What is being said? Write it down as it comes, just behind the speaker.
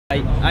Hi,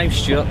 I'm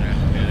Stuart.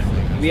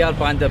 We are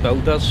Band of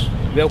Builders.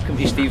 Welcome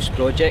to Steve's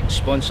project,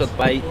 sponsored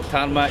by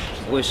Tarmac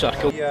Blue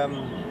Circle.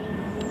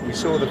 We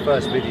saw the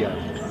first video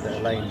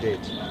that Elaine did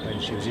when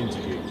she was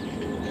interviewed.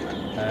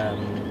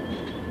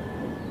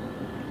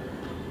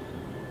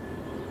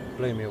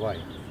 Blew me away,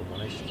 if I'm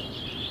honest.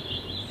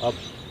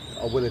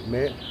 I will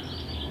admit,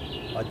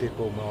 I did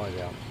bawl my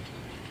eyes out.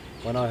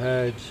 When I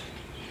heard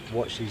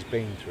what she's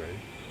been through,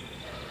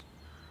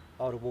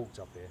 I would have walked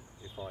up here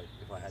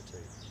if I had to.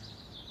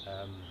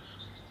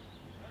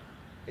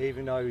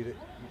 Even though that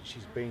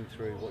she's been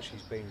through what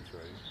she's been through,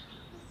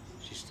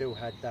 she still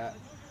had that,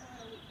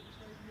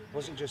 it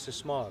wasn't just a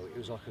smile, it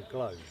was like a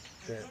glow,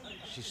 that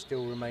she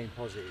still remained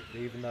positive,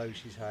 even though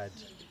she's had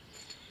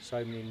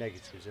so many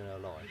negatives in her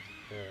life,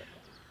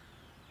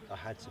 that I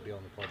had to be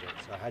on the project.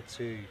 So I had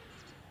to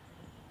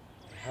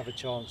have a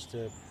chance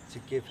to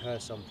give her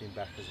something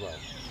back as well.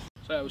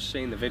 So I was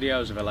seeing the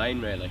videos of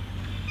Elaine really,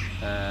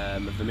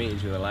 of the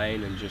meetings with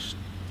Elaine, and just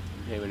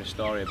hearing a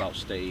story about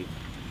Steve.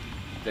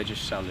 They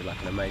just sounded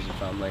like an amazing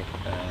family.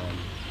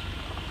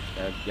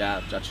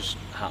 Yeah, I just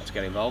had to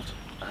get involved.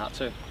 I had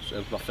to. So it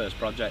was my first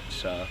project,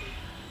 so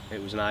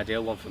it was an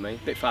ideal one for me.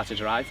 A bit far to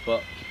drive,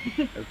 but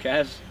who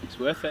cares? It's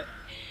worth it.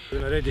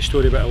 When I read the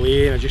story about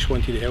Elaine, I just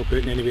wanted to help out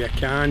in any way I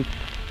can.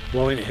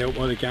 Willing to help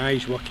other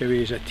guys, work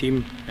away as a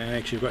team,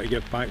 because you've got to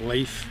give back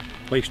life.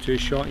 Life's too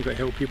short, you've got to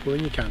help people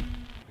when you can.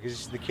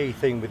 Because the key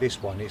thing with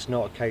this one, it's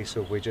not a case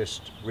of we're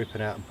just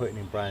ripping out and putting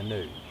in brand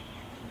new.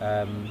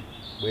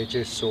 We're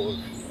just sort of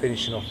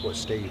finishing off what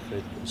Steve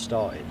had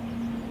started,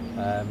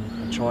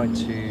 and trying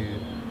to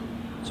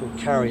sort of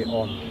carry it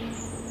on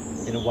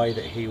in a way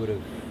that he would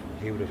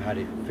have had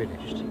it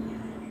finished.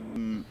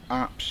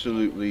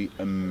 Absolutely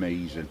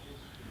amazing.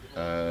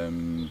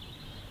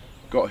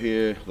 Got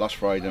here last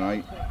Friday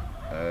night,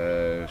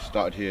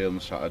 started here on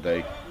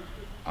Saturday,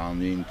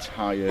 and the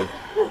entire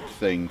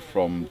thing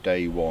from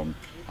day one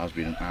has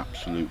been an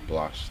absolute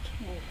blast.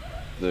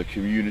 The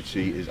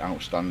community is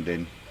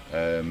outstanding.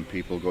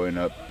 People going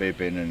up,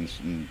 bibbing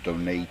and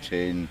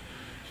donating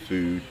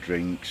food,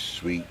 drinks,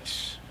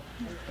 sweets.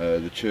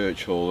 The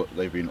church hall,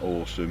 they've been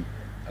awesome.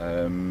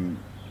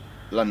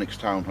 Lennox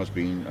Town has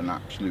been an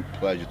absolute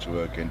pleasure to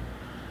work in,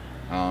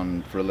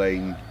 and for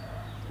Elaine,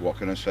 what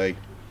can I say?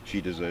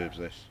 She deserves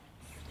this.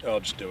 Oh,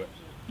 just do it.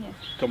 Yeah.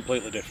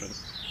 Completely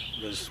different.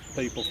 There's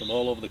people from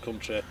all over the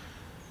country.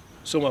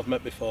 Some I've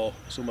met before,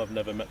 some I've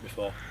never met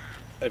before.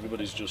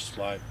 Everybody's just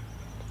like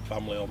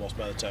family almost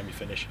by the time you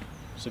finish.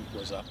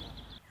 Simple as that.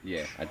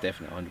 Yeah, I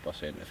definitely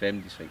 100%. If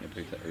anybody's thinking about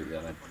it out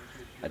there,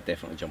 I'd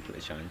definitely jump at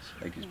the chance.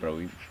 I think it's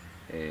brilliant.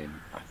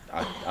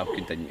 I'll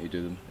continue to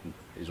do them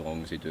as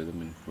long as they do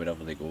them, and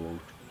wherever they go, I'll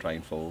try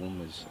and follow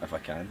them as if I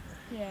can.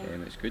 Yeah.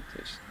 It's good.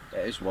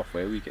 It is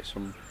worthwhile. You get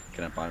some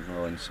kind of banter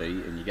on site,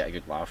 and you get a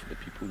good laugh with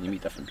the people, and you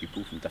meet different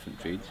people from different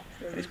trades.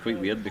 And it's quite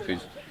weird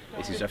because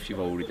it's as if you've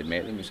already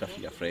met them, as if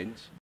you're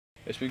friends.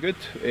 It's been good.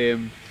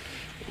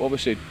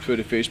 Obviously through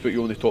the Facebook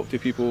you only talk to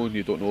people and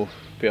you don't know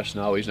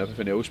personalities and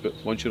everything else, but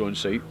once you're on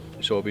site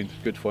it's all been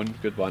good fun,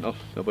 good banter,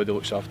 everybody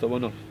looks after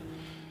one another.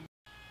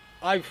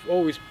 I've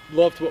always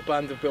loved what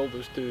Band of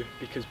Builders do,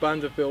 because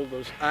Band of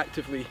Builders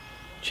actively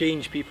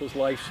change people's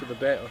lives for the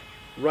better,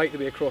 right the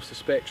way across the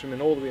spectrum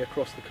and all the way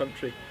across the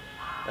country.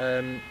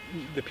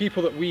 The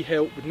people that we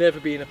help would never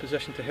be in a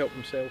position to help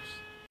themselves.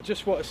 I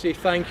just want to say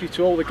thank you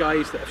to all the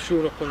guys that have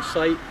shown up on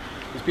site.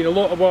 There's been a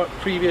lot of work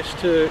previous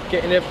to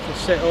getting everything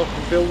set up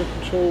and building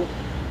control.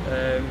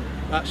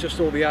 That's just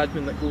all the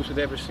admin that goes with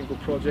every single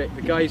project.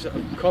 The guys that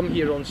have come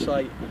here on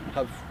site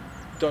have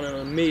done an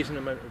amazing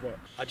amount of work.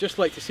 I'd just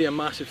like to say a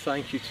massive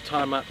thank you to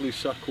Tarmac Blue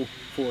Circle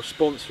for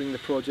sponsoring the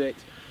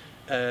project.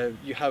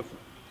 You have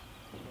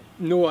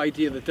no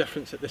idea the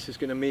difference that this is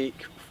going to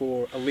make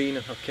for Elaine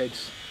and her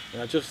kids.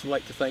 And I'd just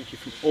like to thank you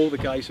from all the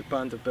guys at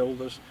Band of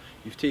Builders.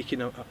 You've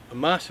taken a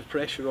massive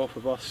pressure off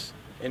of us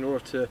in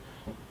order to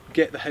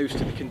get the house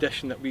to the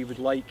condition that we would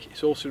like.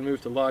 It's also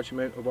removed a large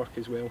amount of work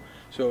as well.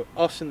 So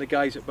us and the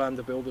guys at Band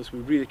of Builders, we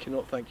really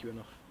cannot thank you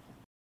enough.